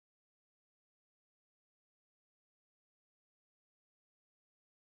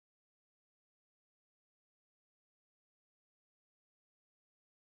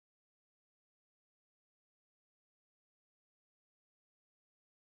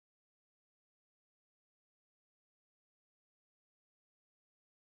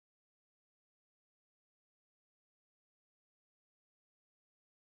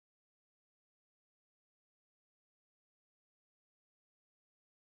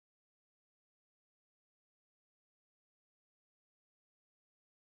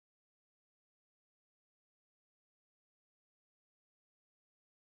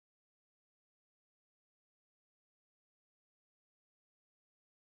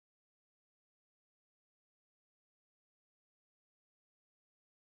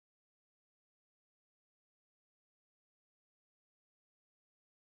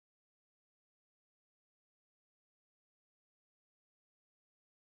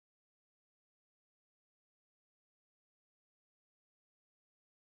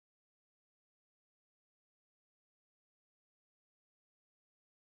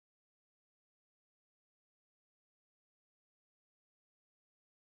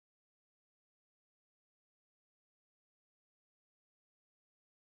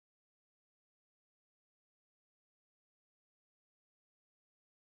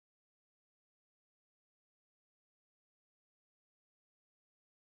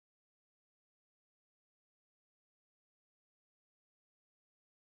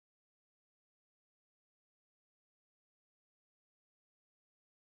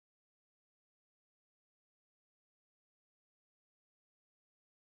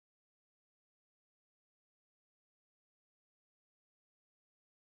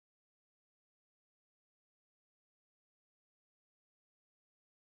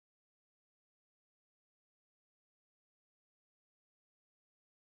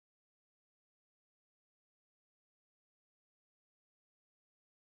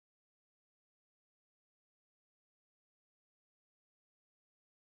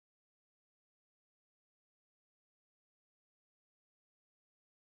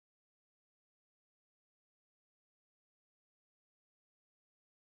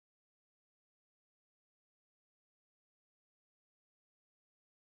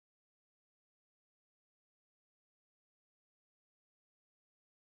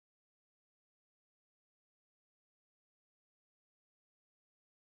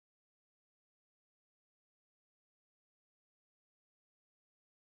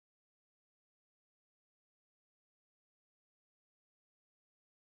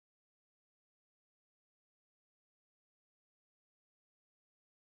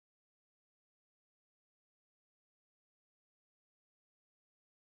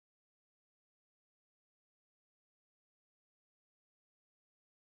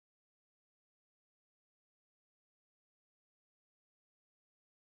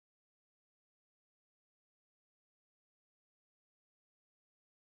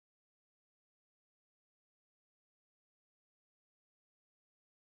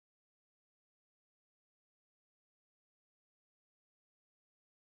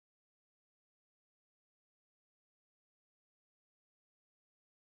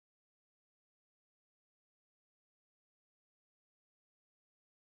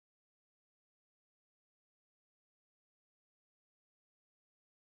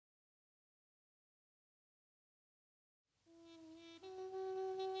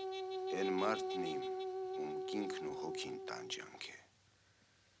մարդնիմ, ում կինքն ու հոգին տանջանք է։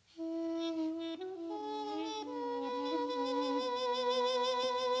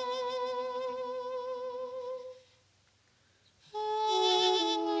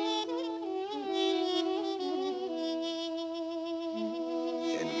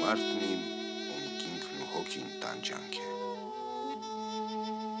 Են մարդնիմ, ում կինքն ու հոգին տանջանք է։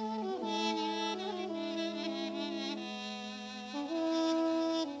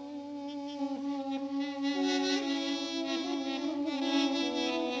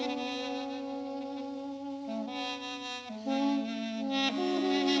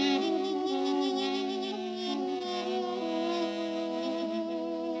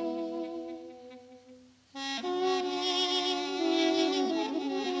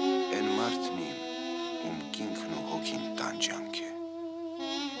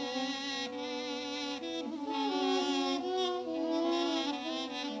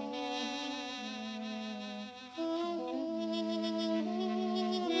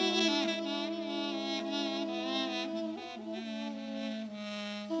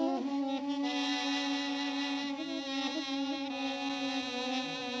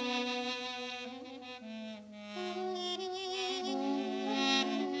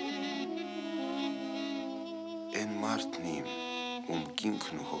 Են մարդնիմ, ում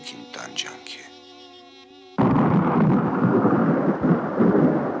կինքն ու հոգին տանջանք է։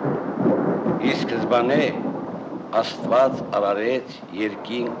 Ի սկզբանե Աստված արարեց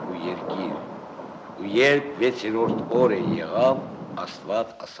երկինք ու երկիր, ու երբ 6-րդ օրը եղավ,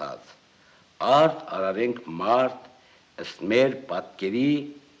 Աստված ասաց. Արդ արարենք մարդ ըստ մեր պատկերի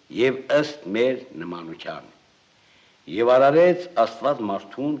եւ ըստ մեր նմանության։ Եվ արարեց Աստված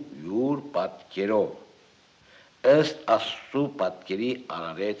մարդուն յուր պատկերով, ըստ Աստծու պատկերի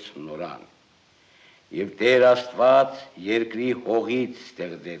արարեց նորան։ Եվ Տեր Աստված երկրի հողից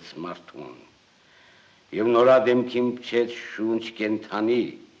ստեղծեց մարդուն, եւ նորադեմքին փչեց շունչ կենթանի,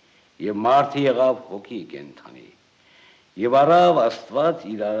 եւ մարդը եղավ հոգի կենթանի։ Եվ առավ Աստված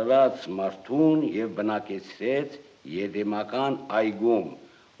իր արարած մարդուն եւ բնակեցրեց Եդեմական այգում,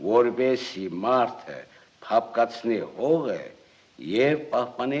 որպեսզի մարդը փափկացնի հողը եւ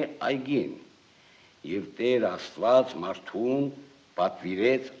պահպանե այգին։ Եվ Տեր Աստված մարդուն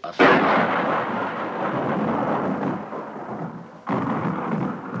պատվիրեց ասել.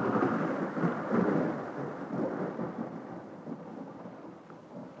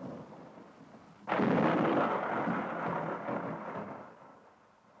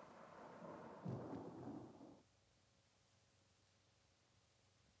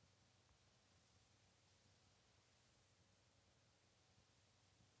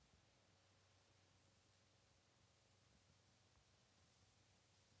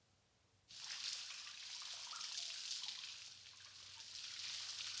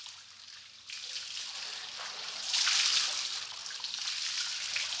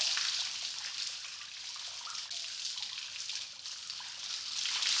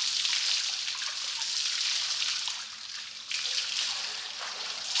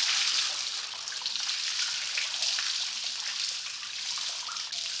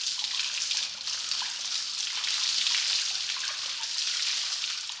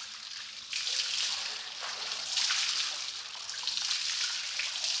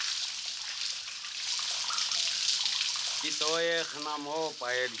 Գիտոյե խնամո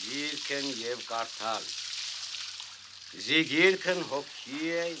պայել գիրքն և կարդալ, զի գիրքն հոգի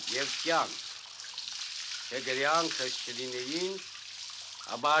է և կյանք, թե գրյանքը չլինեին,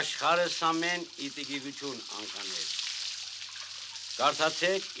 ապա աշխարհս ամեն իտիգիվություն անկաներ։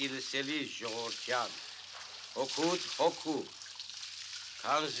 Կարդացեք իլսելի ժողովրդյան, հոգուտ հոգու,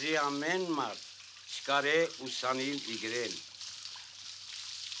 քանզի ամեն մարդ չկարե ուսանիլ իգրեն։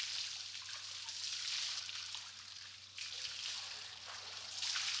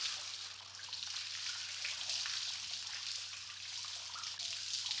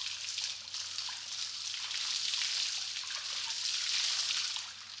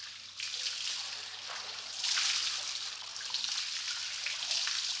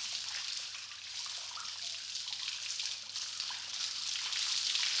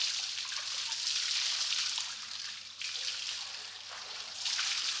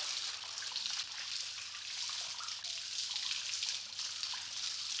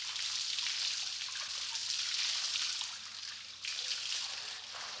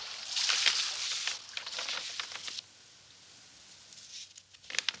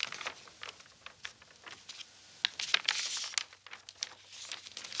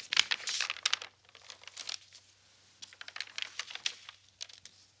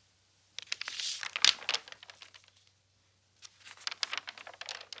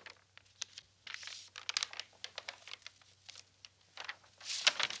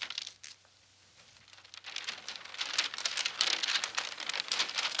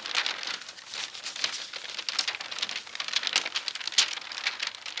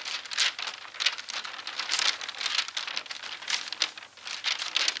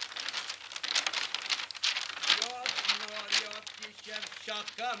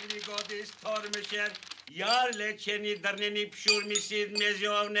 Şakam ligodis tormişer, yar leçeni derneni pşur misid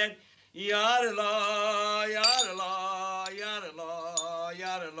mezovner, yarla, yarla, yarla,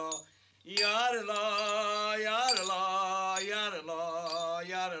 yarla, yarla, yarla, yarla,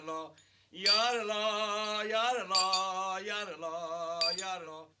 yarla, yarla, yarla, yarla,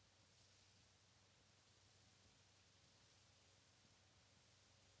 yarla.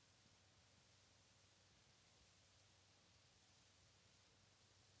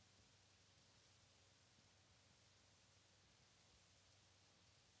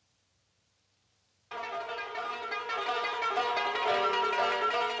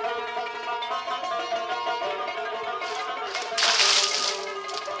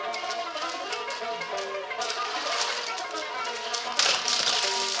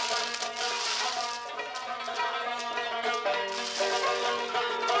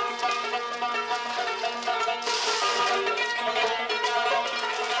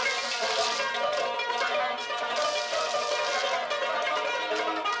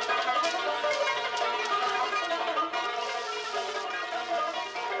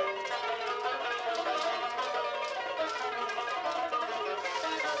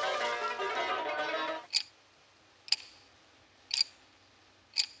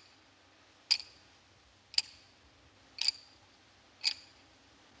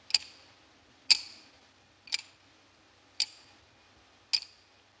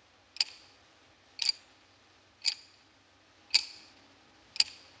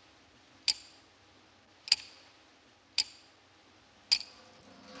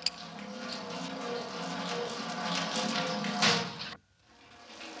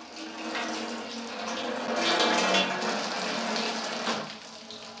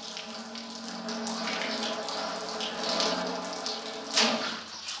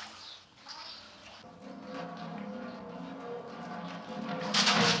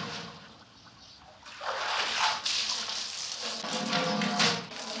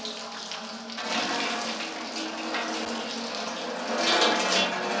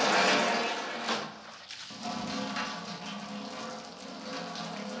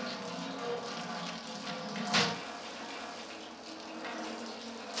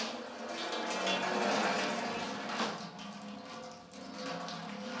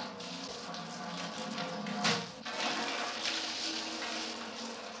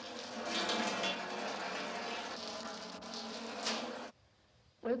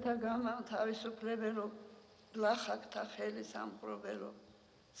 Poeta gama თავისუფლებელო, გლახაკთა ხელის ამპყრობელო,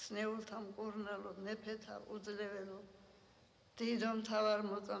 სნეულთა მკურნალო, ნეფეთა უძლეველო, დიდო მთავარ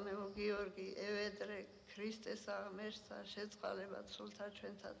მოწამეო გიორგი, ევედრე, ქრისტეს აღმერთსა, შეწყალებად სულთა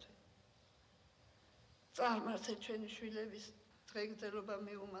ჩვენთათვე. წარმართე ჩვენი შვილების დღეგრძელობა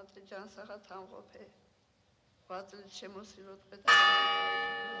მიუმატე ჯანსაღად ამყოფე. 8 წლით შემოსილოთ პოეტა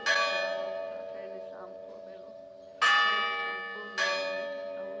ხელის ამპყრობელო,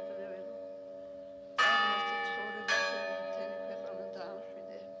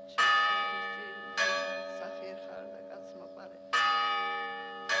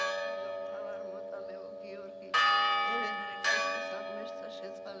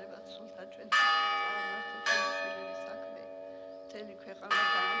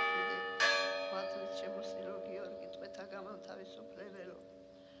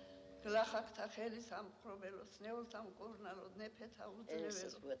 გლახაკთა ხელის ამპყრობელო, სნეულთა მკურნალო, ნეფეთა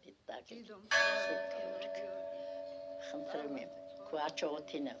უძლეველო, დიდო ხმთრმე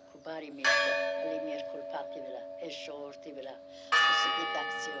κουაჩოთინა კუბარი მიერკო ლიმიერ კულპატიველა ეშორტიველა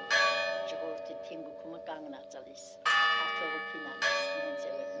სიკიტაქციო ჯორტი თინგუ კუმაკანგნაცალის აჩოთინა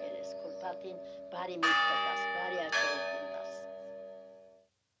ნენცევე მიერეს კულპატინ ბარი მიერკას ბარი აჩოთინას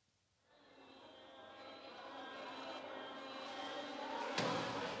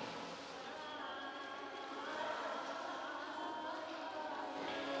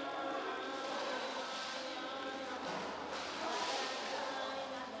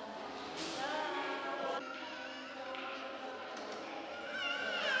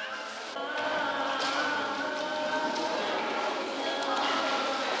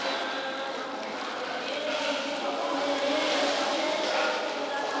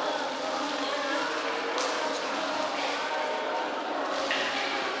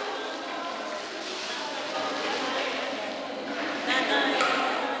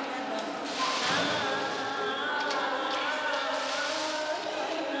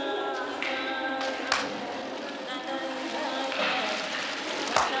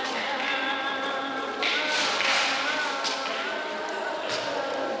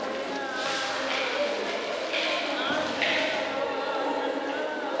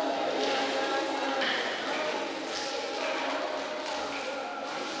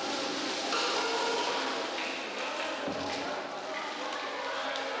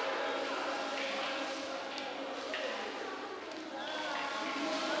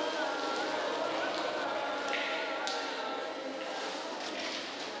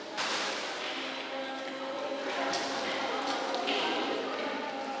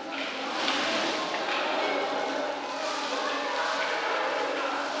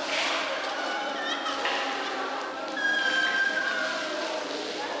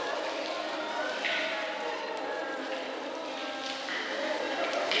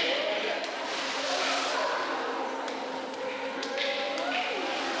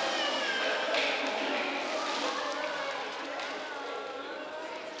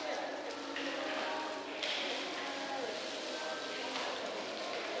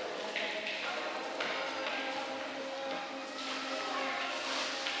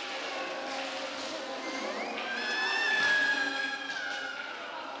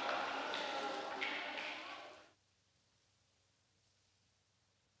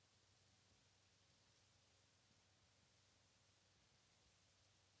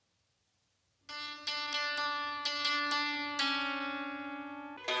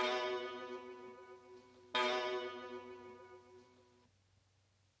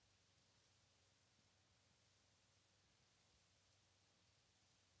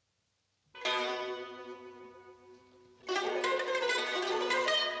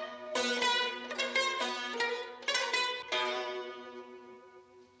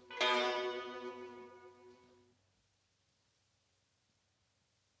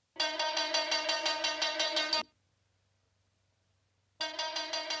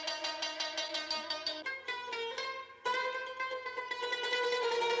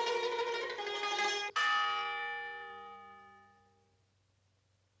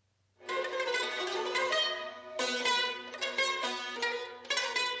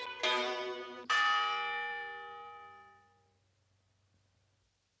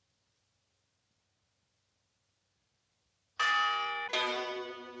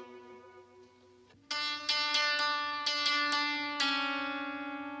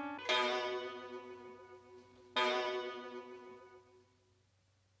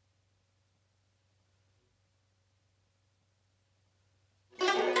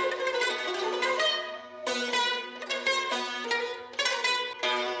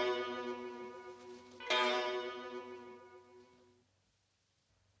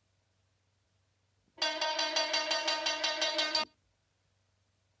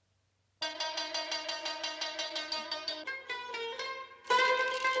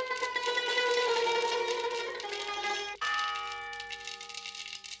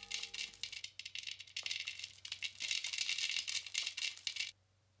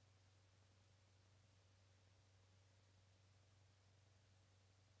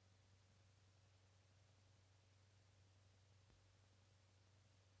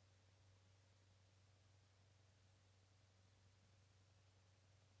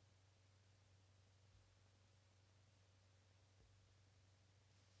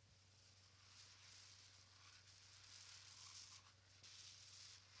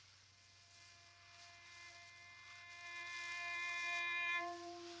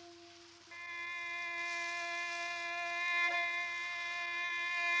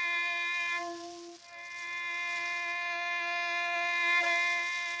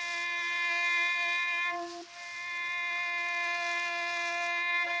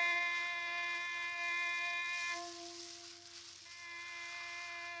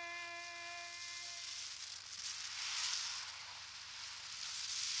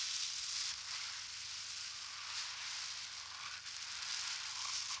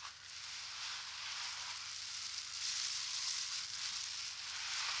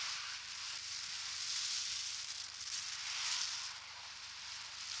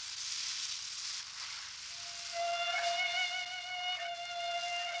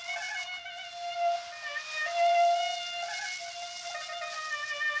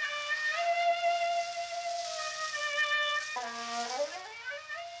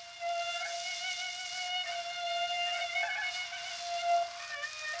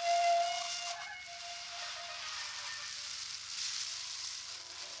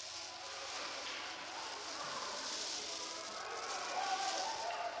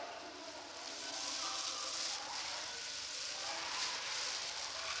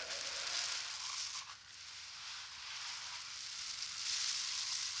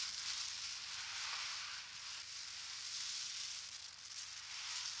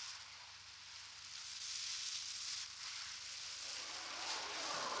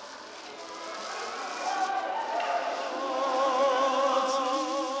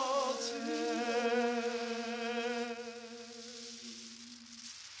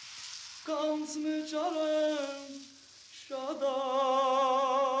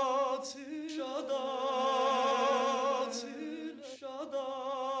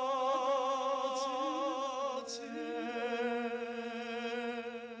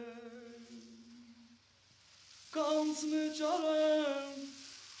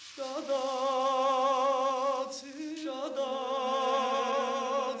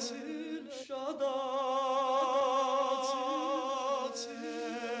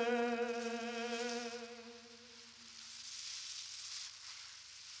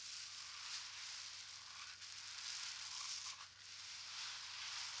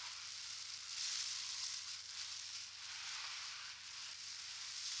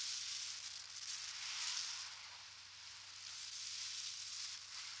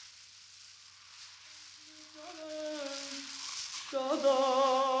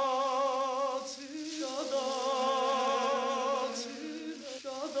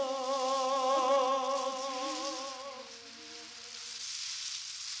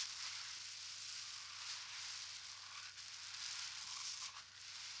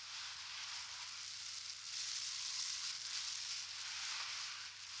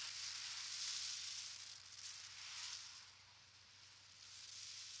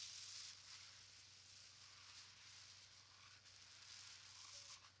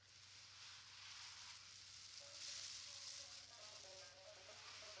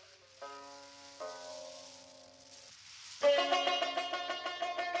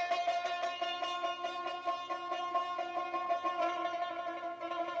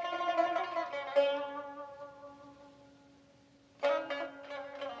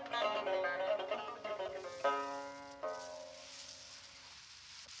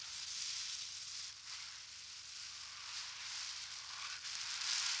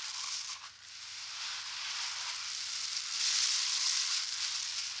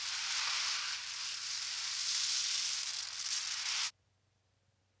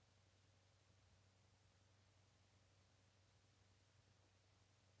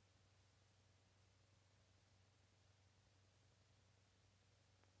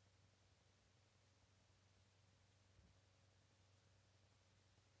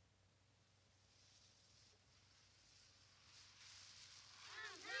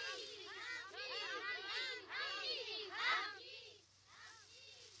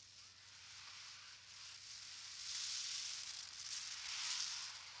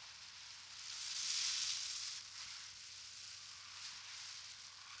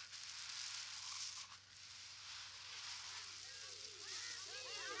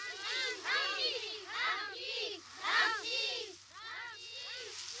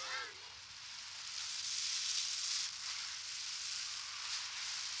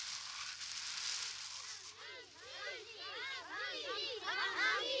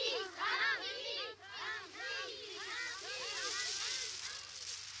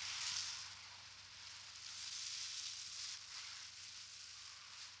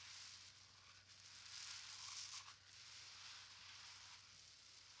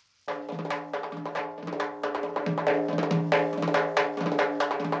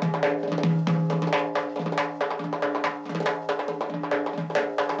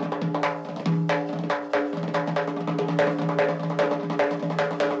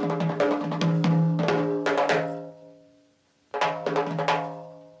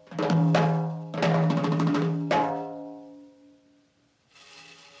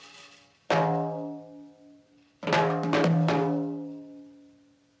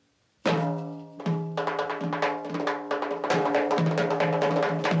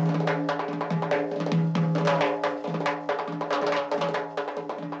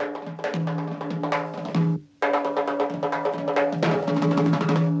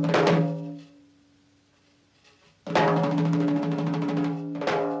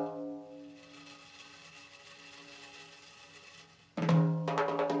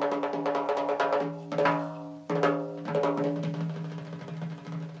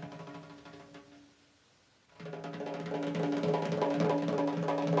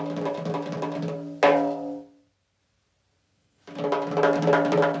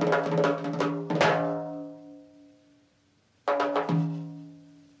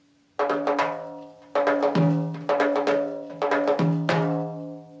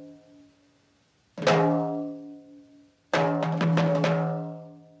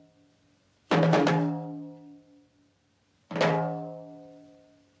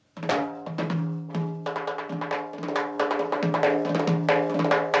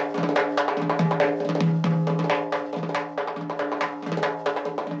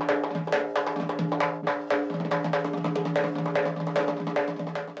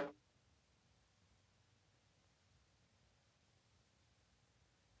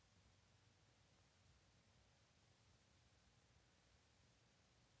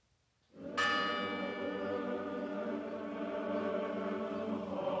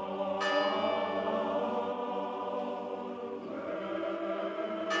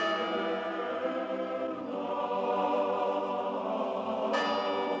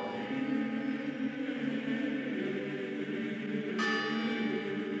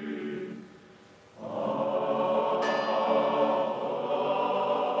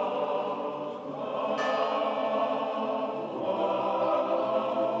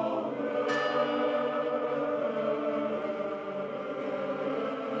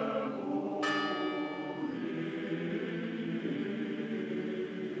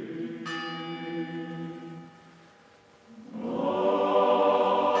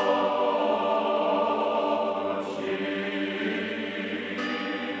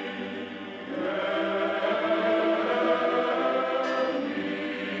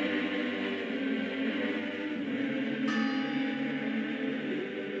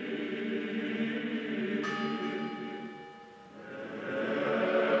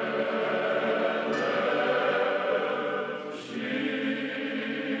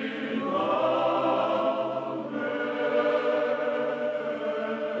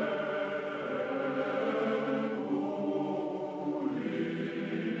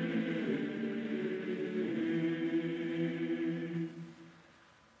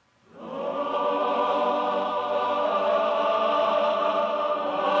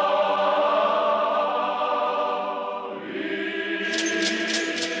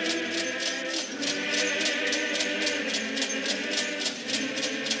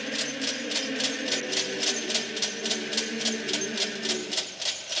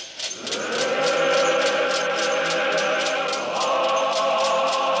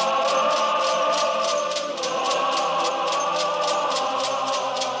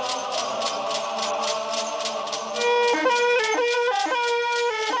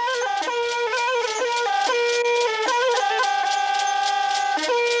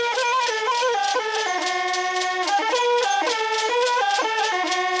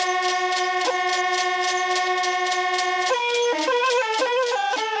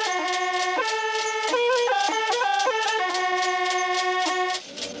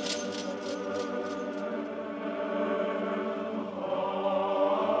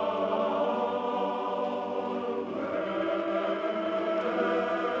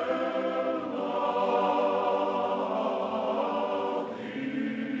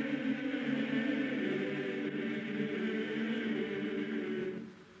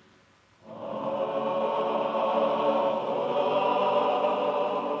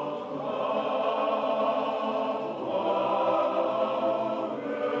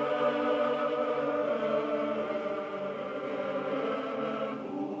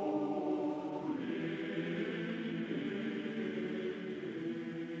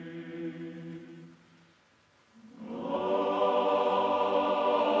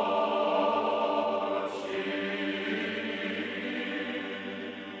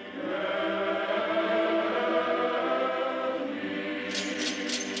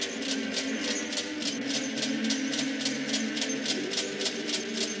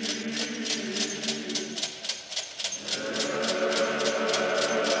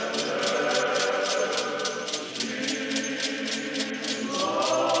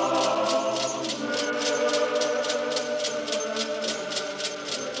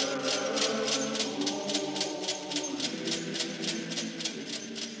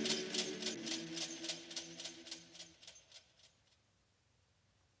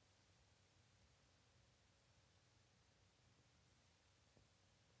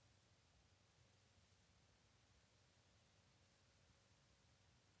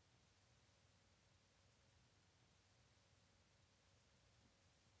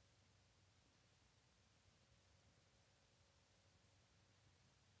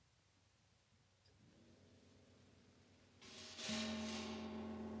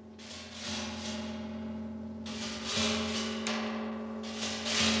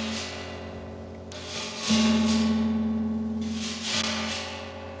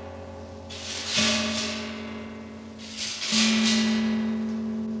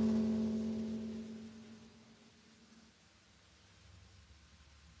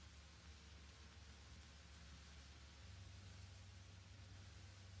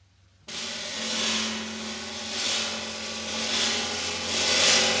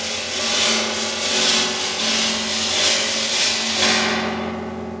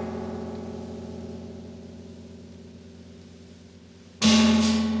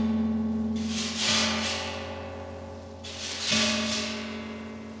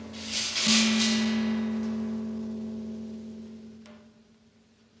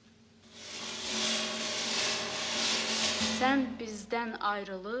Sən bizdən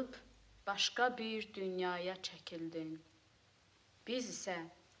ayrılıb başqa bir dünyaya çəkildin. Biz isə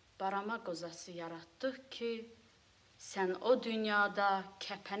barama qozası yaratdıq ki, sən o dünyada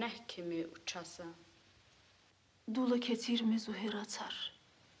kəpənək kimi uçasan. Դուլը քեցիր մեզ ու հեռացար,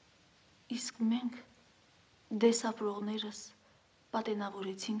 իսկ մենք դեսապրողներս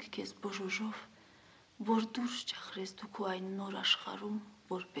պատենավորեցինք քեզ բոժոժով, որ դուրս ճախրես դու քո այն նոր աշխարհում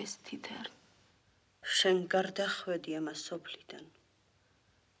որպես թիթեռ. Շեն գարդախվեդ եմա սոպլիդեն,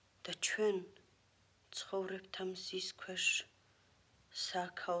 դա չեն ծխորեպտամ զիսկվեշ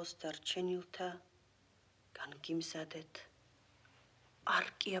սակհաուս դարչենիլթա կանգիմ զադետ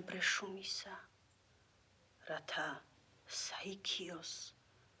արկիա բրեշումիսա Rata saikios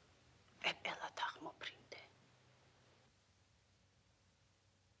epela tahmo prinde.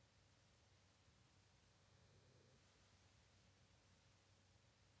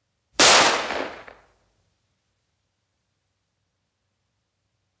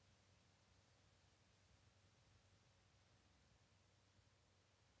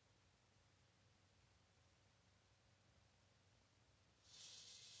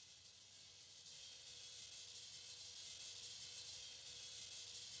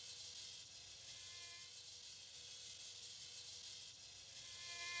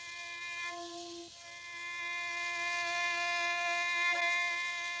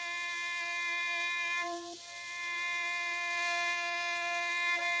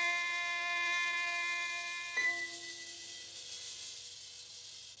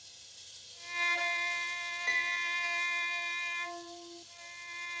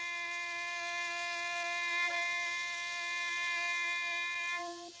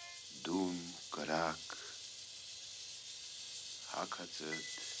 Dun, Karak, Hakazet,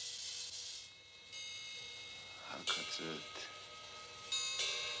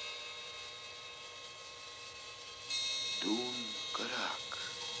 Dun, Karak,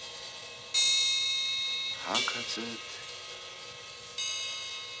 Hakazet,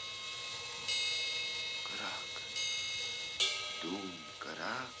 Karak, Dun,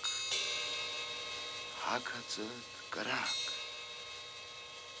 Karak, Hakazet, Karak.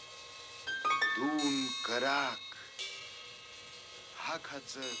 Dun Karak,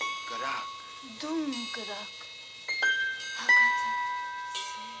 Hakazet Karak. Դուն կրակ, հագածդ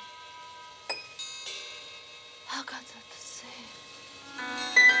սեր, հագածդ սեր.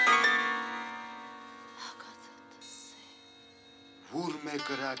 Vurme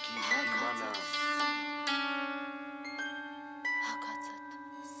Karaki imana. Հագածդ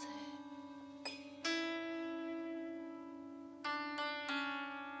սեր.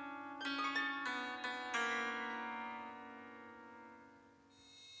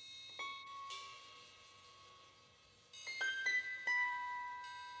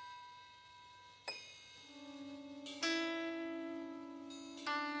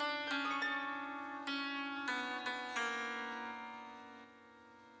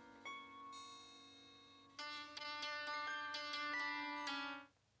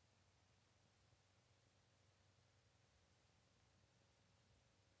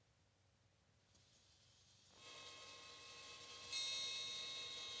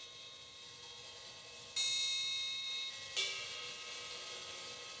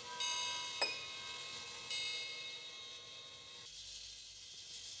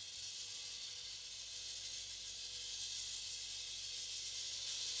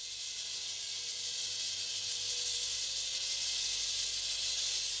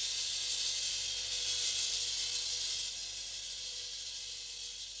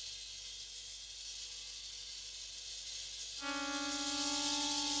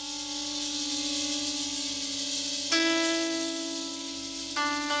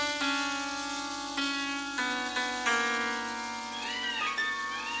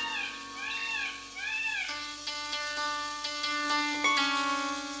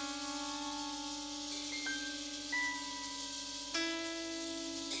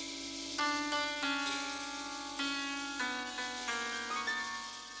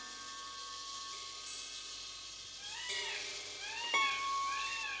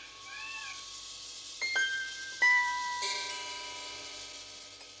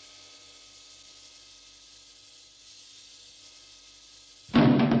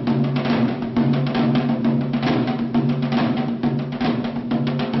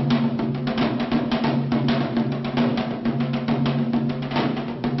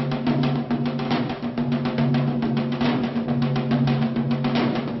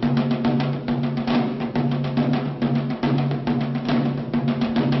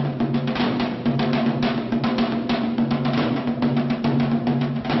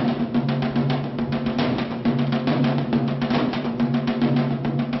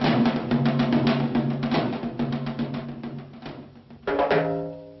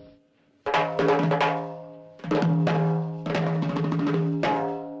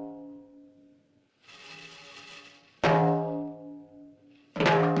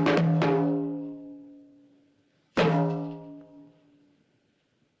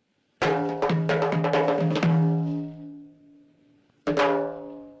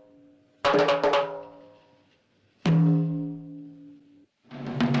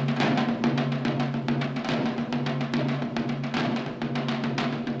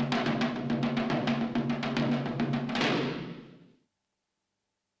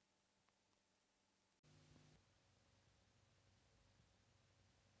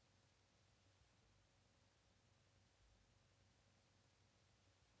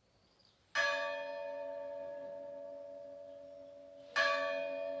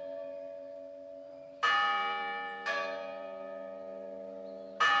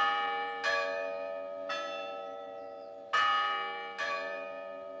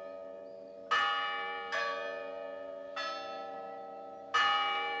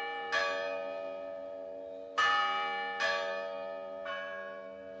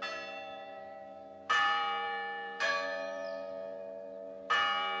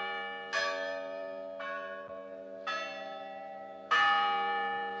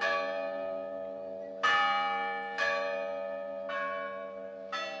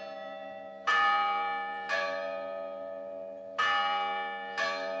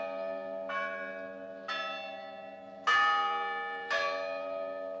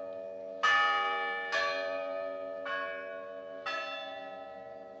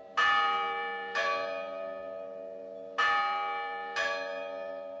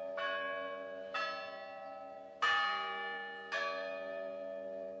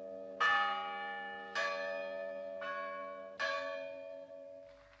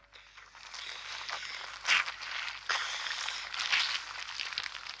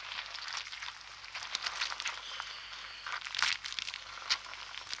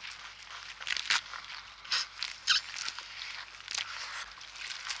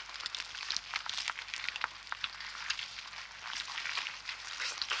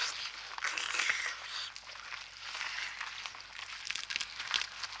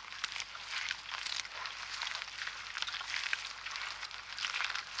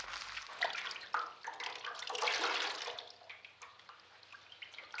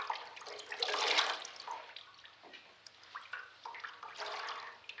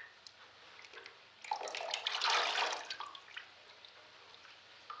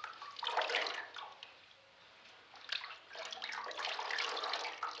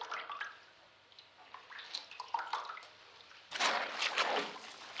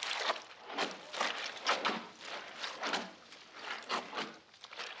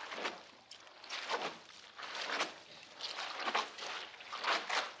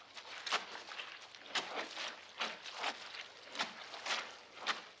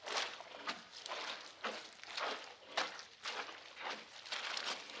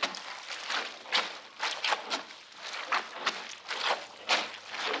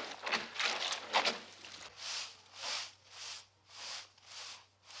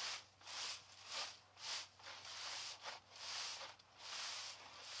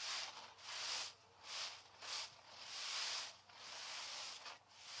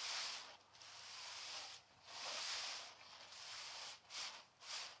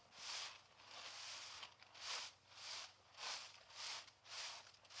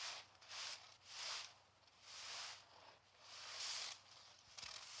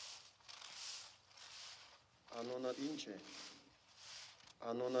 Անոնատ ինչ է։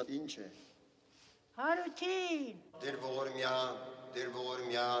 Անոնատ ինչ է։ Հարություն։ Դեր ողորմյա, դեր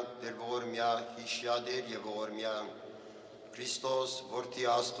ողորմյա, դեր ողորմյա, հիշյա դեր եւ ողորմյա։ Քրիստոս որդի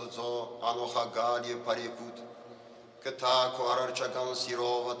Աստուծո անոխագալ եւ բարեկուտ կտա քո արարչական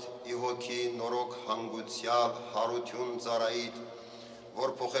սիրովդ ի հոգի նորոգ հանգուցյալ հարություն ծարայիդ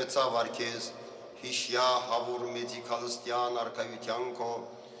որ փոխեցավ արքեզ հիշյա հավուր մեծիկալստյան արքայության քո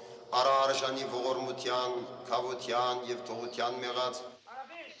արարժանի ողորմության քավության եւ թողության մեղած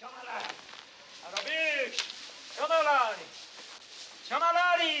Arabiş, şamalari,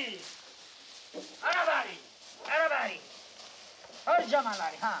 şamalari, arabari, arabari, her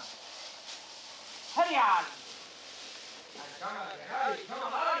şamalari, ha, her yer. Şamalari, her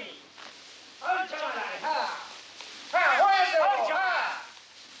şamalari, her şamalari, ha, ha,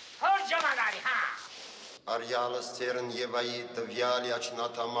 her şamalari, ha. Արյալս ծերն Եվայի տվյալի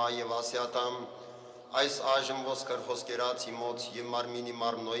աչնատամա եւ ասյատամ այս այժմ ոսկր հոսկերացի մոց եւ մարմինի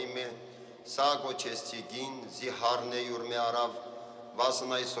մարմնոյի մե սա գոչեստիգին զիհարնե յուրմե արավ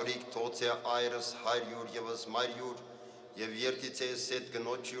վասն այսօրիկ թոցե այրս հայրյուր եւս մայրյուր եւ երտիցե սետ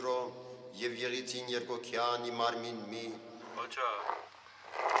գնոջ յուրո եւ եղիցին երկոքյանի մարմին մի Ոչա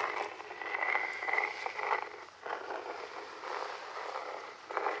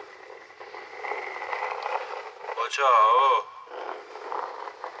Ոչա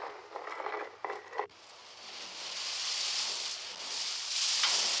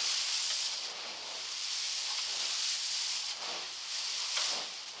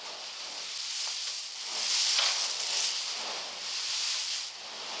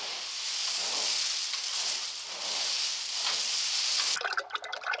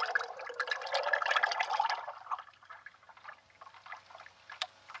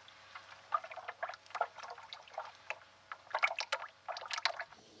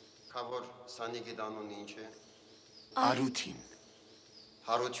Քավոր սանիգի դանուն ինչ է Արութին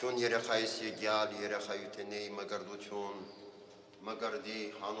Հարություն երեխայիս եկյալ երեխայութենեի մգրդություն մգրդի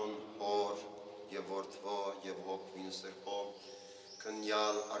հանուն հոր եւ որդվո եւ հոգվին սրբո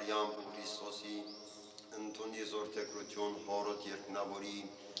քնյալ արյամ Քրիստոսի ընդունի զորթեգրություն հորոտ երկնավորի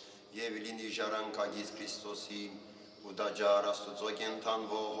եւ լինի ժառանգագից Քրիստոսի ու դաջար Աստուծո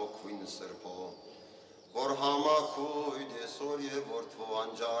կենթանվող հոգվին սրբո որ համակույտ այսօր եւ որդվո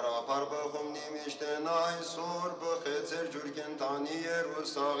անջարապար բխումնի միշտեն այսօր բխեցեր ջուր կենթանի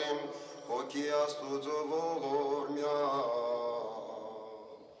Երուսաղեմ հոգի Աստուծո ողորմյա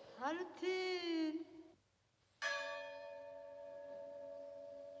Հարություն։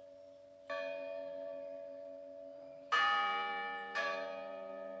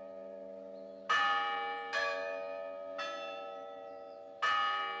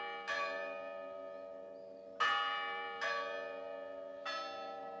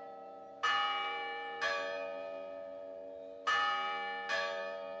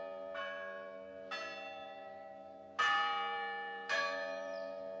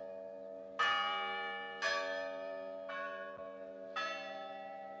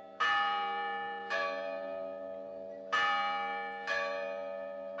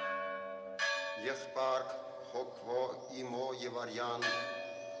 Եղբարք հոգվո իմո եւ արյան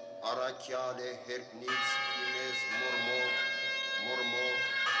արաքյալ է հերկնից իմես մորմող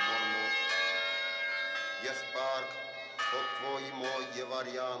Եղբարք հոգվո իմո եւ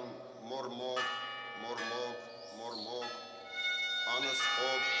արյան մորմող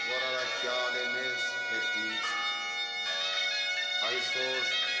անսպոք որ արաքյալ է մեզ հերկնից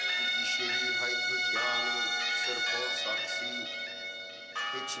այսօր գիշերի հայտնությանը սրբով սարքսի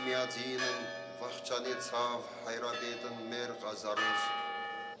Հեչմիածինն վախճանեցավ հայրապետն մեր Ղազարոս,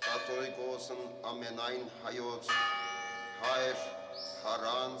 կաթողիկոսն ամենայն հայոց, հայր,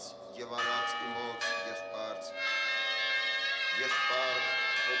 հարանց և արած իմոց եղբարց, եղբարք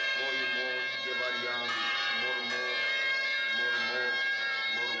հոգվո իմոն և արյան մորմող,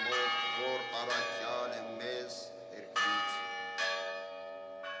 որ առաքյալ է մեզ հերկից։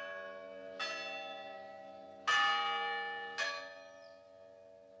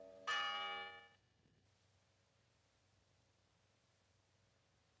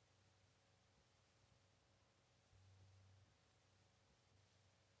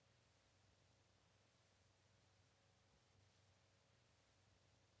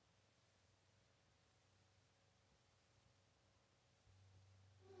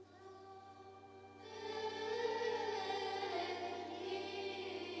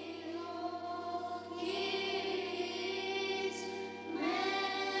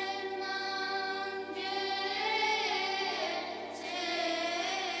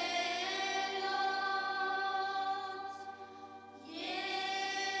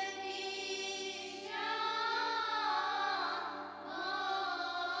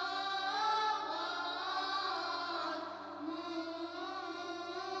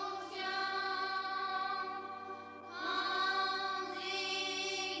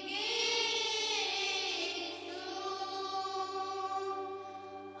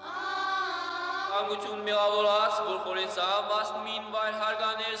 Անկություն մեղավորած, որ խորեցավ ասնումին վայր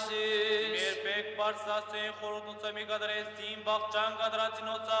հարգաներսիս։ Երբեք պարսասեն խորոտնուցը մի կադրեստին, բաղճան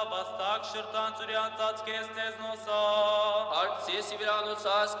կադրացինոցա, բաստակ շրտան ծուրյան ծացքես տեզնոսա։ Հարցես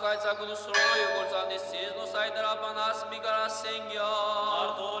իվրանոցաս կայցակունու սրոյ, գործանդես տեզնոս այ դրապանաս մի կարասենգյա։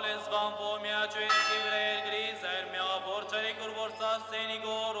 Արտոլ են զվան ոմյա ջույնցի վրեր գրիզ, այր միավոր ճարիկուր որցաս սենի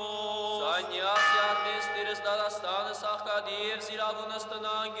գորուս։ Սանյաս յարնես տիրս դադաստանը սաղկադիև զիրավունս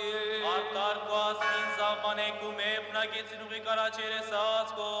տնանգել։ Արտարկուաս կին զամբանեկում է պնագեցին ուղի կարաչերես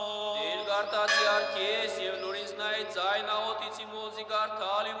ածկոս։ Դիր գարտացի արկես և լուրինց նայի ձայն աղոտիցի մոզի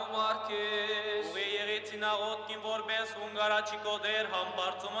գարտալի ու մարկես։ Ուղի եղեցին աղոտքին որպես հունգարաչի կոդեր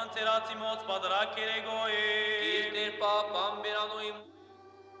համբարձումն ծերացի մոց պադրակ երեգոյ։ Իր դեր պապ ամբերանոյի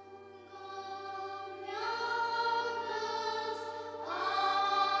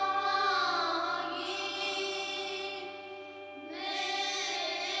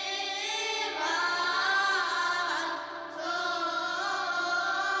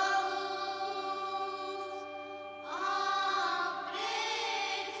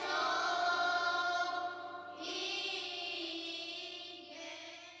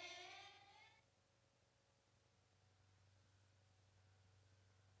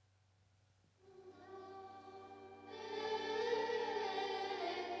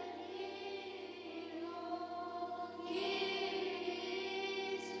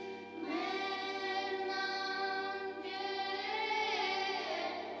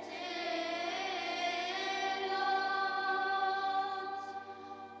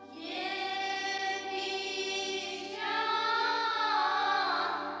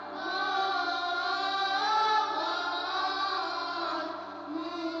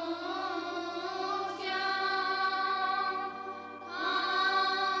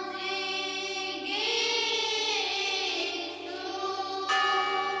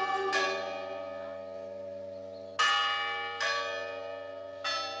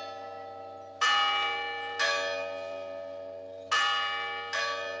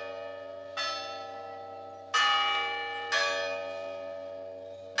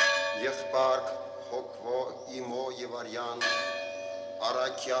Եղբարք հոգվո իմո և արյան,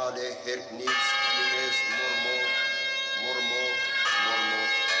 առակյալ է հերբնից իմես մորմող, մորմող,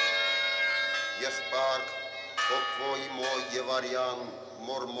 մորմող։ Եղբարք հոգվո իմո և արյան,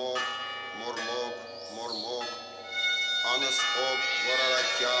 մորմող, մորմող, մորմող, անսպոք, որ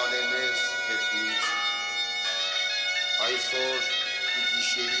առակյալ է մեզ հերբնից։ Այսօր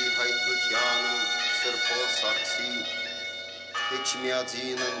գիշերի հայտնությանն սրբո սարցի,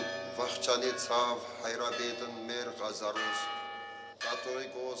 Էջմիածինն վախճանեցավ հայրաբետն մեր Ղազարոս,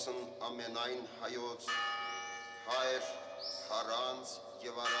 կաթողիկոսն ամենայն հայոց, հայր, հարանց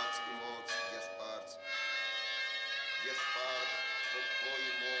և արած իմոց եղբարց, եղբարք հոգվո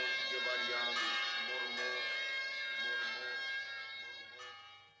իմոն և արյան, մորմող, մորմող,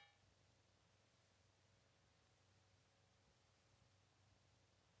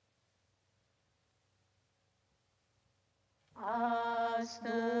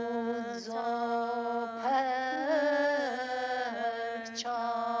 Աստուծո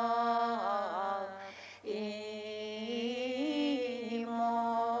փրկչով իմո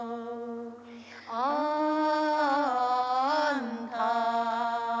անթառամ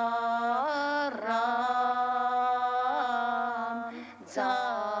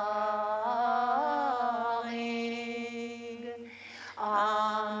ձաղիգ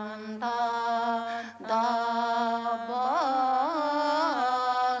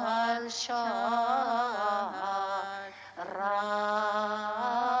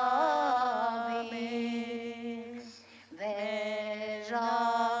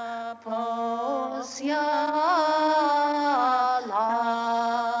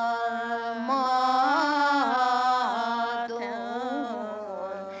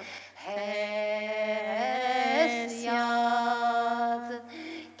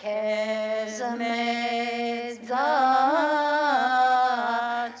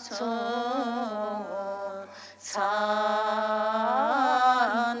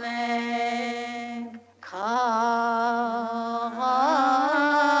Քաղաք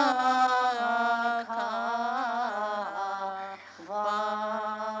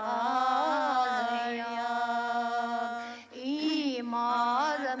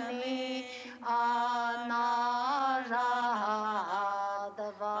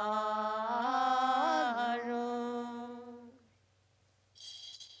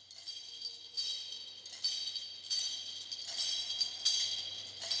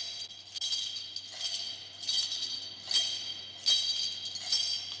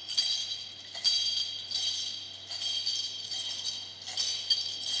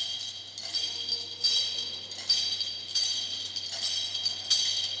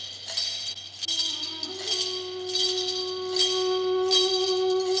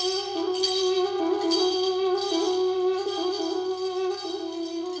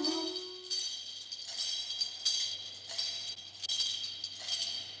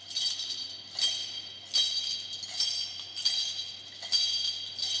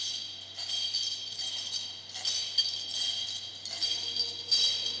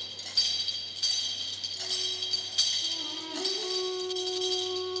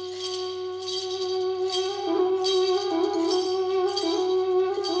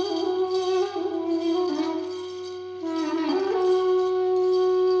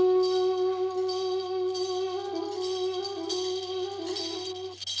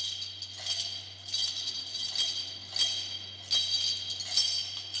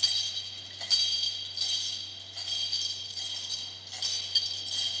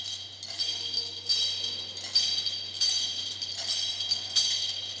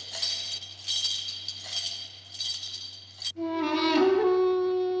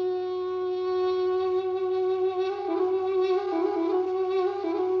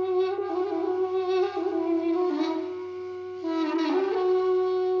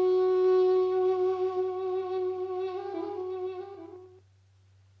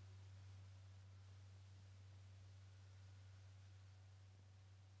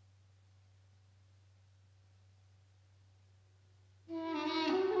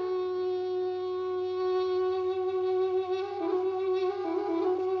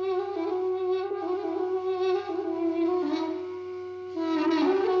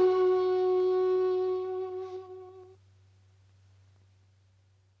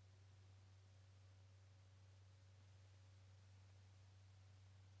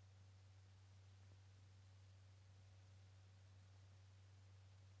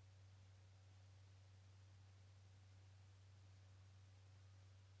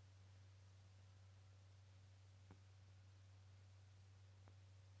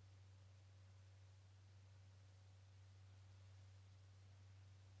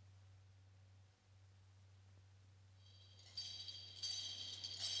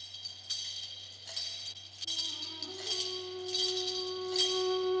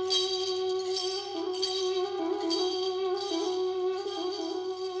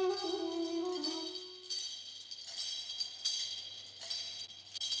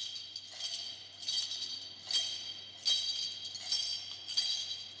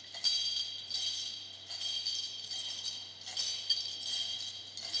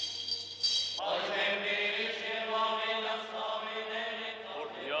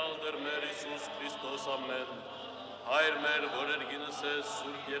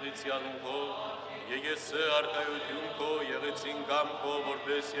Սուրբ Եղիցյանուն քո, եկեսե արկայություն քո, եղեցին գամ քո,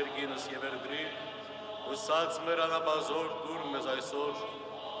 որպես երկինս եւ երկրի, ուսած մեր անապազոր դուր մեզ այսօր,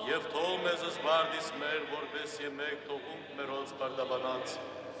 եւ թող մեզ զբարդիս մեր, որպես եմեք թողունք մերոնց բարդաբանած,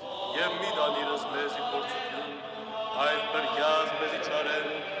 եւ մի դանիրս մեզի փորձություն, այլ բրգյազ մեզի չարեն,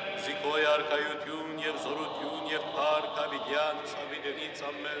 զիկոյ արկայություն եւ զորություն եւ փառք ավիդյան սավիդենից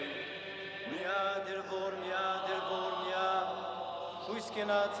ամեն։ Միա դերվոր, հույս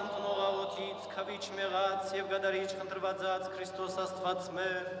կենաց ընկնողավոտից, քավիչ մեղած եւ գադարիչ խնդրվածած Քրիստոս Աստված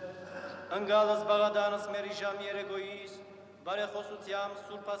մեր, ընկալս բաղադանս մեր իժամ երեգոյիս, բարեխոսությամբ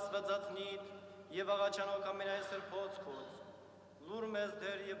Սուրբ Աստվածածնիտ եւ աղաչանոք ամենայն սրբոց խոց, լուր մեզ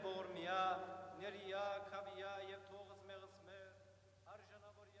դեր եւ ողորմիա, ներիա, քավիա եւ թողս մեղս մեր,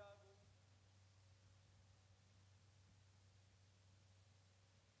 արժանավորյա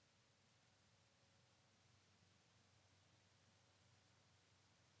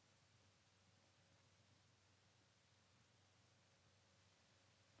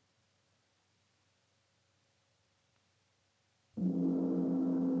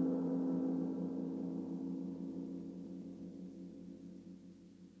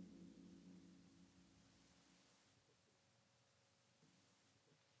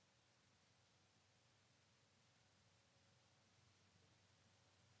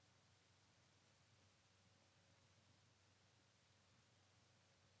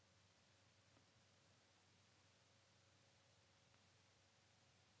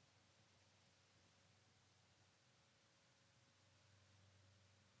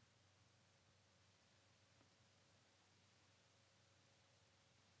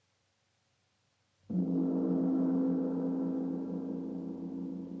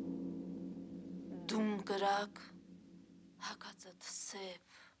Դուն գրակ հակածդ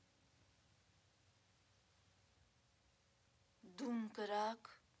սև, դուն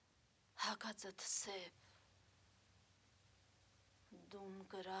գրակ հակածդ սև, դուն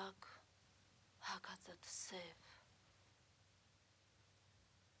գրակ հակածդ սև,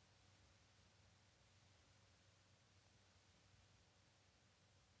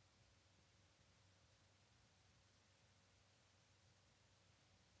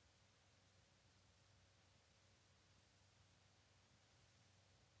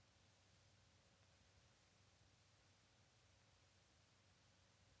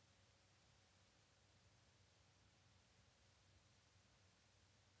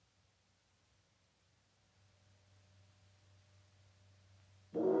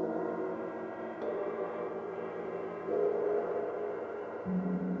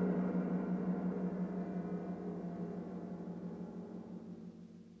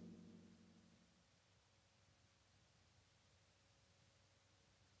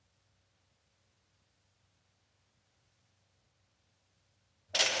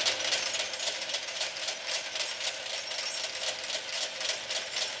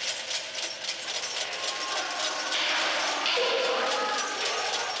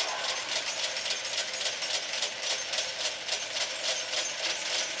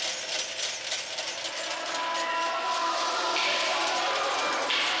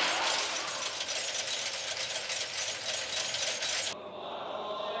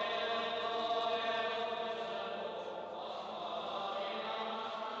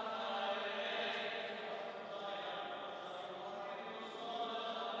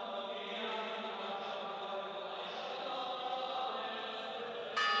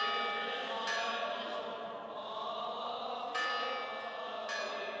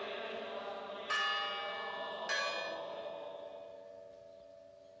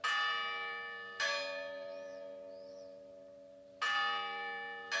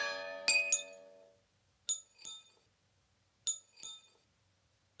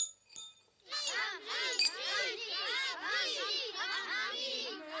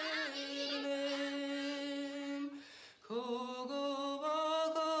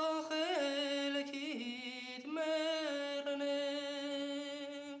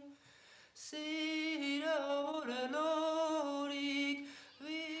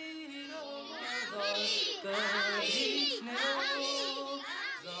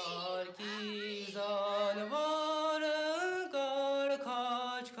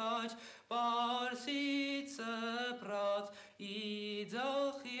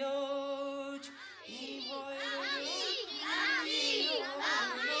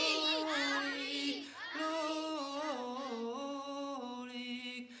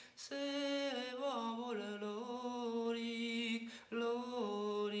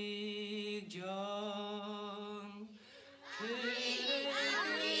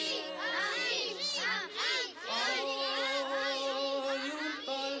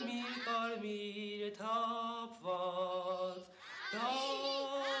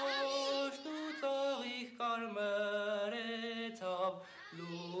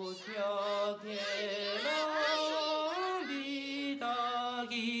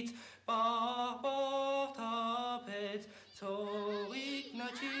 Ait, Bach, Tapet, Zorik,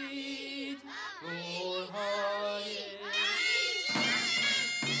 Nachit, Rolhaye.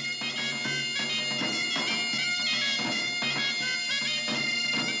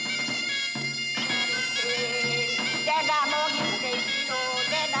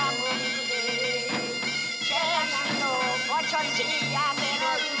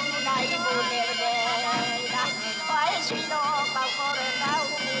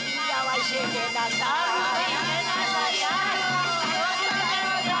 Thank you.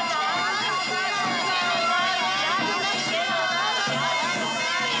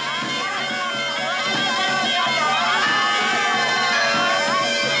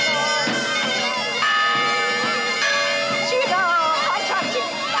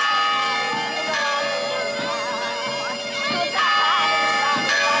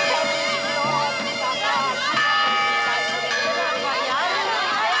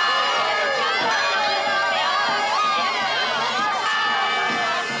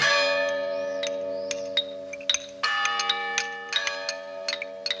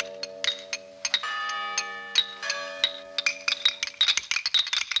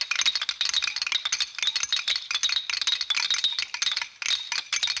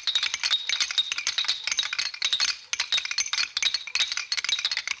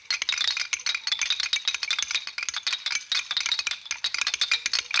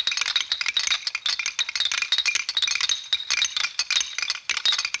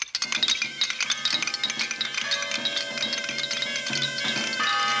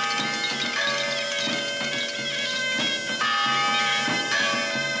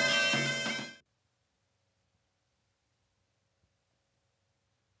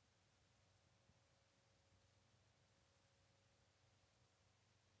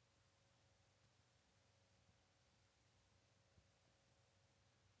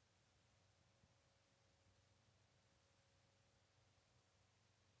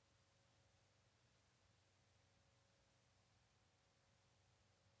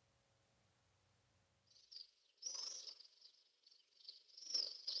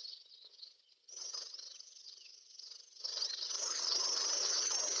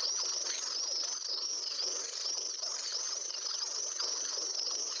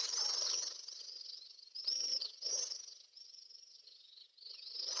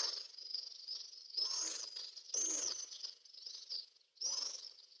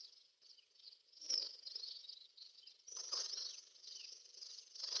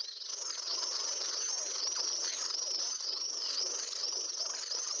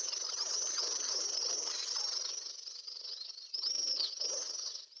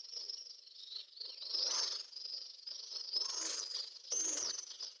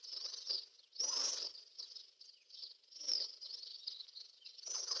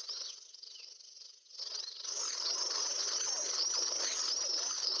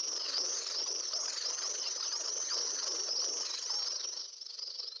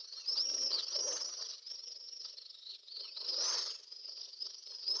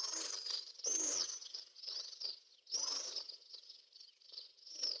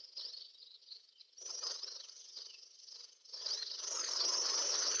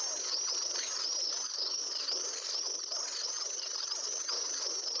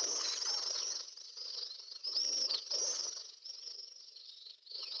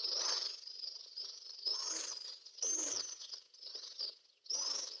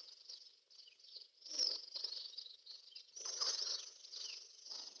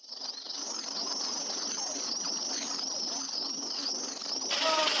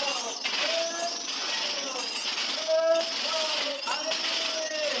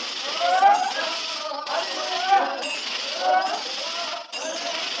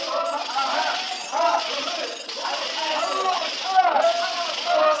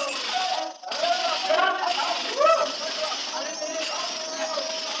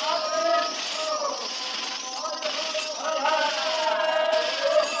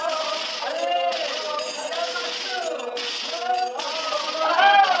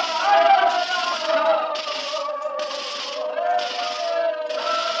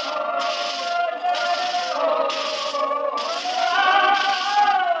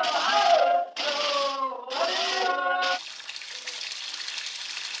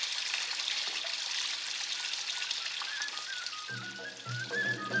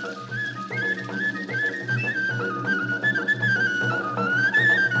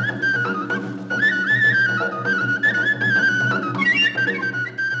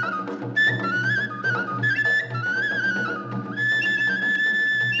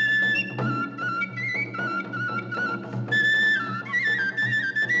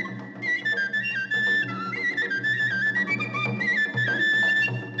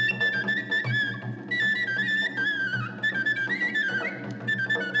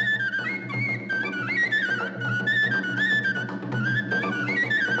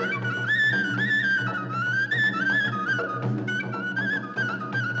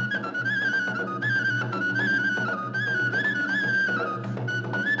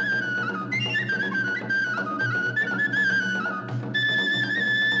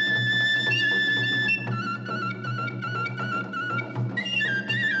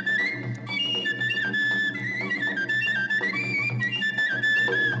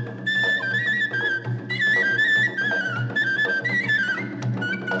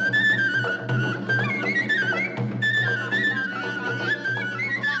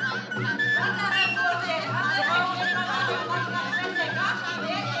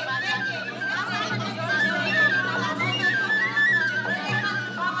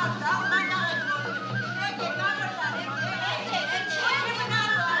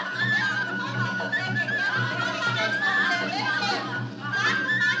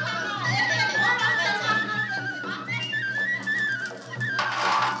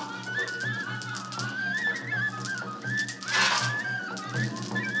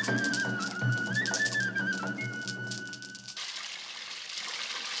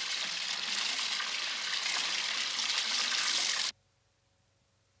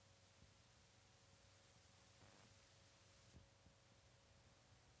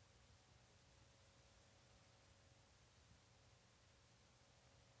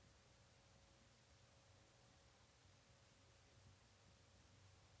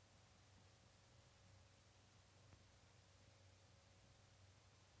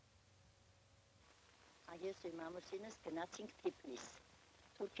 ես իմ ամուսինս գնացինք Թիֆլիս։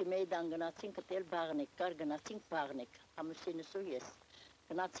 Թուրքի մեյդան գնացինք դել բաղնիկ, կար գնացինք բաղնիկ, ամուսինս ու ես։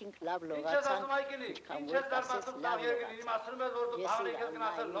 Գնացինք լավ լողացանք, ինչքան որ կասես լավ լողացանք։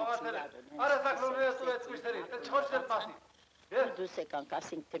 Դուս եկանք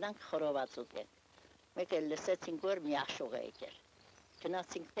ասինք գնանք խորոված ուտենք։ Մեկ էլ լսեցինք որ մի աշուղ է եկել։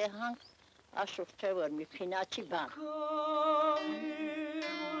 Գնացինք տեղանք, աշուղ չէ որ մի փինաչի բան։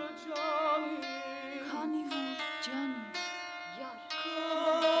 Քանի որ ջանի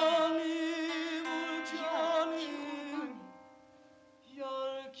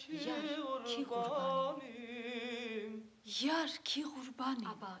Yarki qurbanım.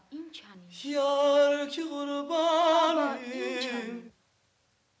 Aba inçani. Yarki qurbanım.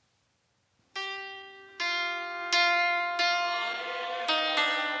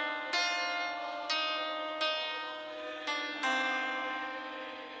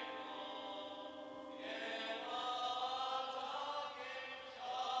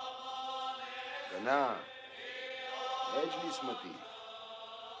 Gına. Meclis mıtı.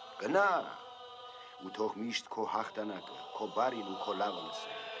 Gına. Ութող միշտ քո հաղթանակը, քո բարին ու քո լավը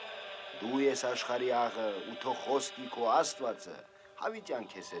լսեն։ Դու ես աշխարհի աղը, ութող խոսքի քո Աստվածը հավիտյան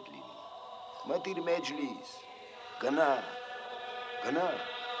քեզ հետ լինի։ Մտիր մեջլիս, գնա, գնա։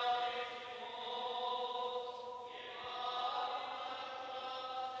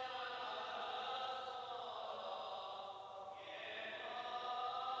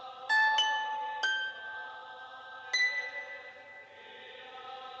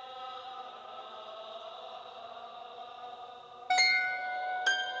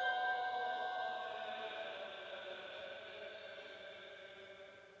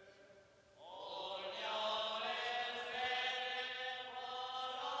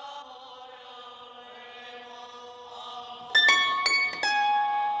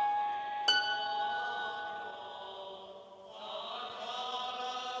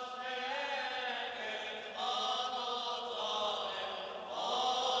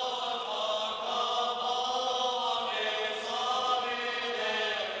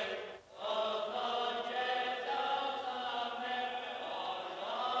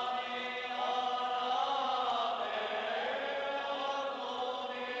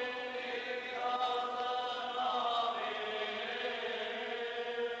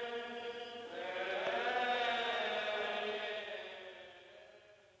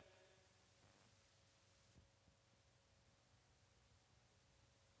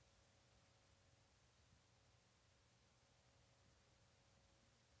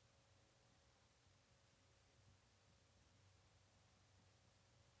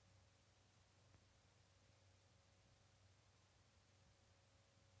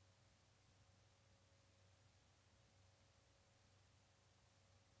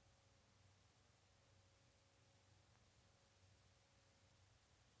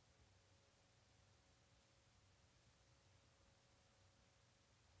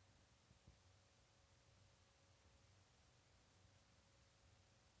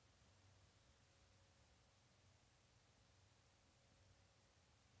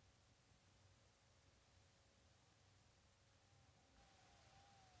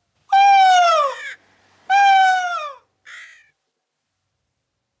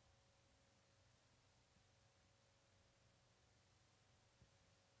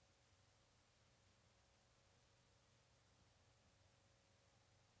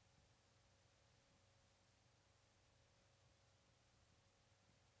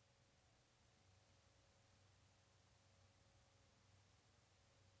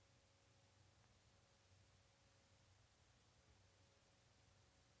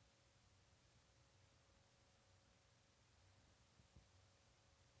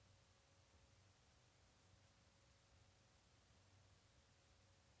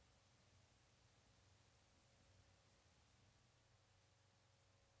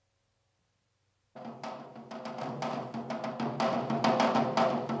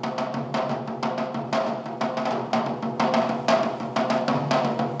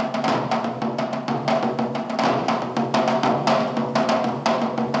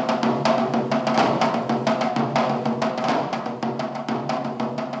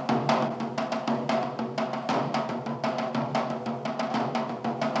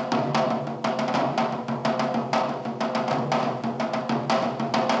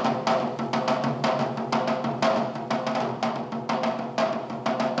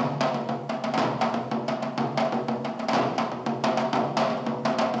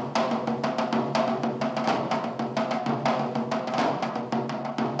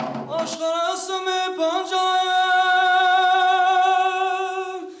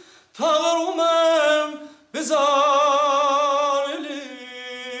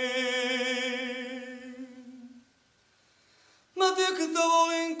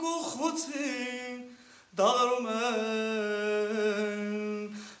 Dağrumen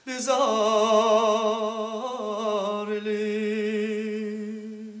bizarli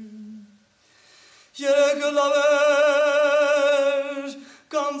Yere glaver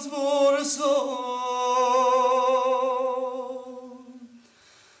ganz vår son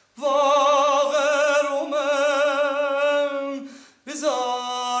Vagerumen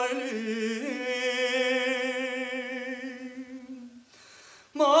bizarli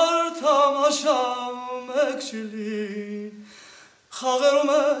Marta maşam ekşili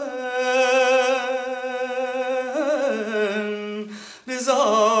Hagerumen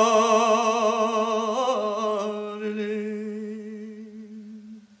bizarli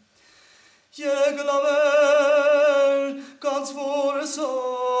Yere glaver ganz vår son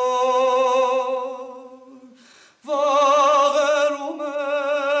Vagerumen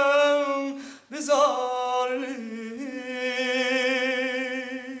bizarli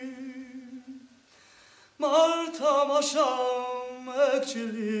Marta maşam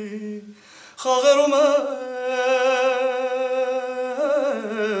ekçili Hagerumen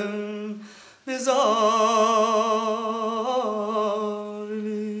bizarli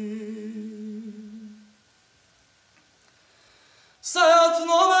Sayat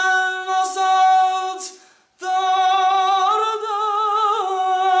Nova nasat dardas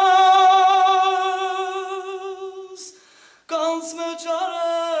Ganz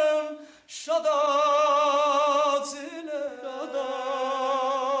meçarem şadat ile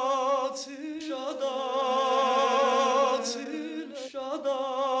şadat ile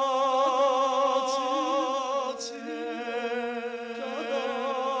şadat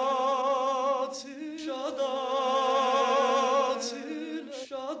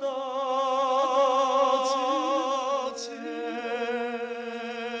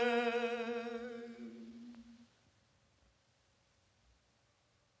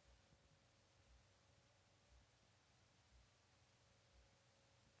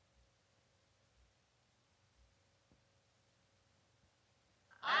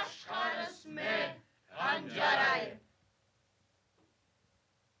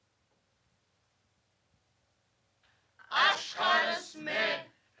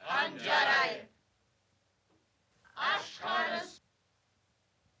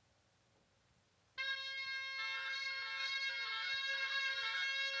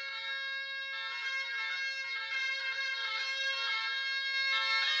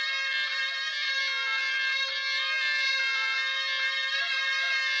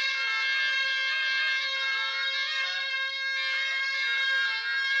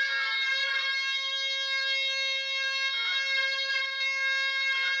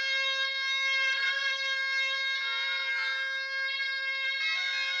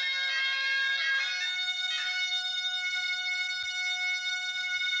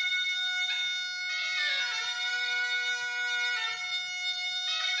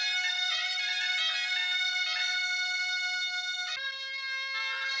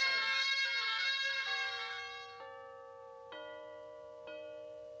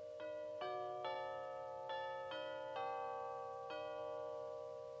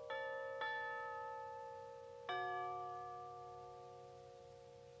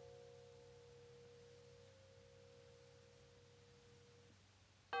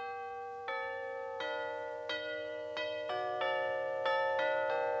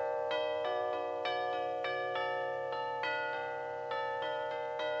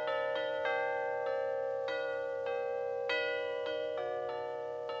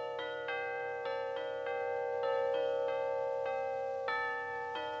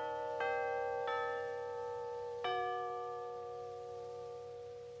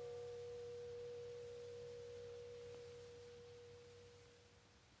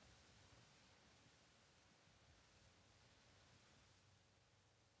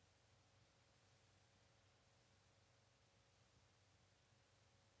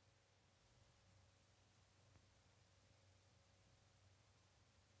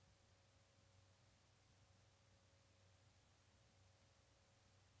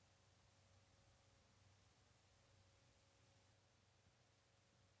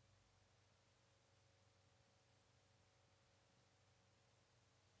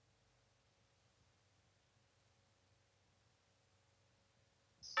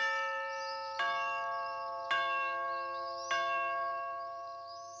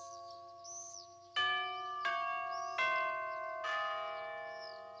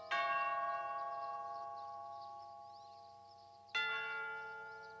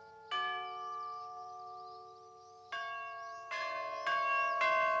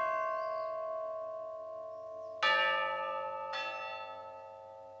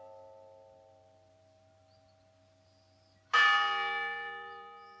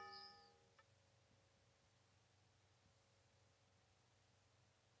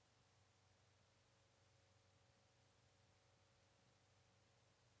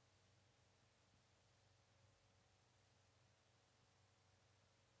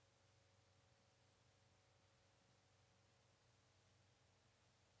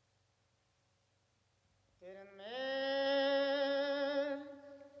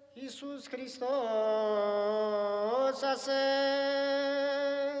Iisus Hristos ասե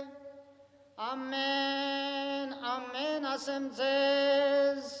Ամեն, ամեն ասեմ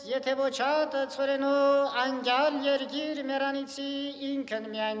ձեզ, եթե ոչ հատը ծորենու անգյալ երգիր մերանիցի ինքն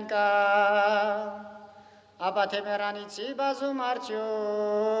միայն կա, ապա թե մերանիցի բազում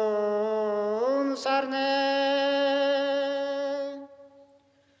արդյուն սարնե,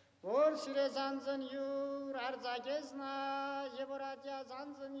 որ սիրե զանձն յուր արձագեզնա և որ ատյա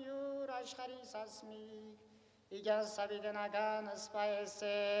զանձն յուր աշխարի սասմիկ, իգյան սավիդենական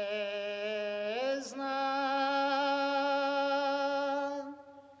սպայեսեզնա,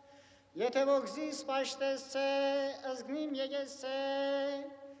 եթե ոգզիս պաշտեսցե, ըզգնիմ եգեսցե,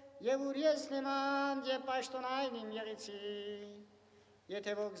 և ուր ես նեման և պաշտոնայն իմ եղիցի,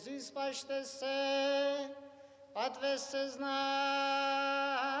 եթե ոգզիս պաշտեսցե, պատվեսցեզնա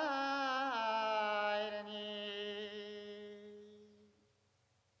այրնի,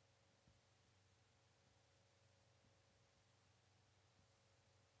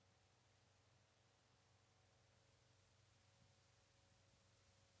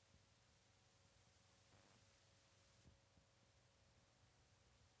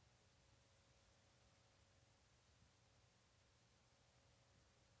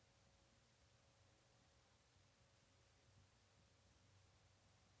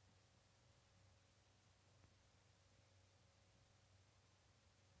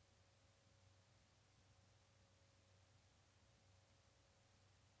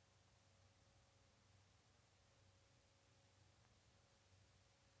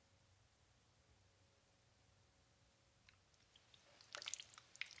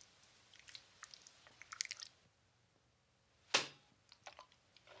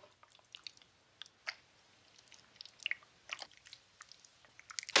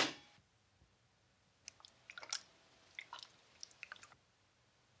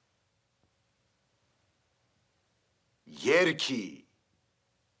 Երգի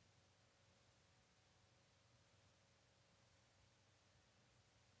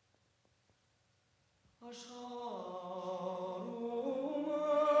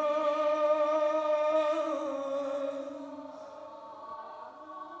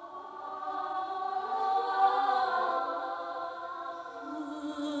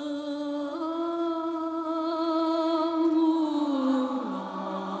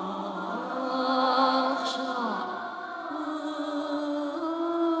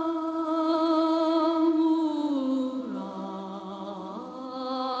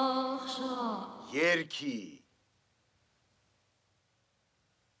երգի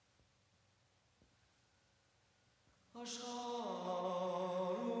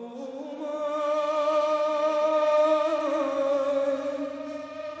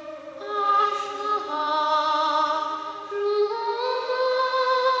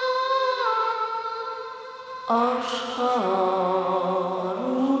աշխարհ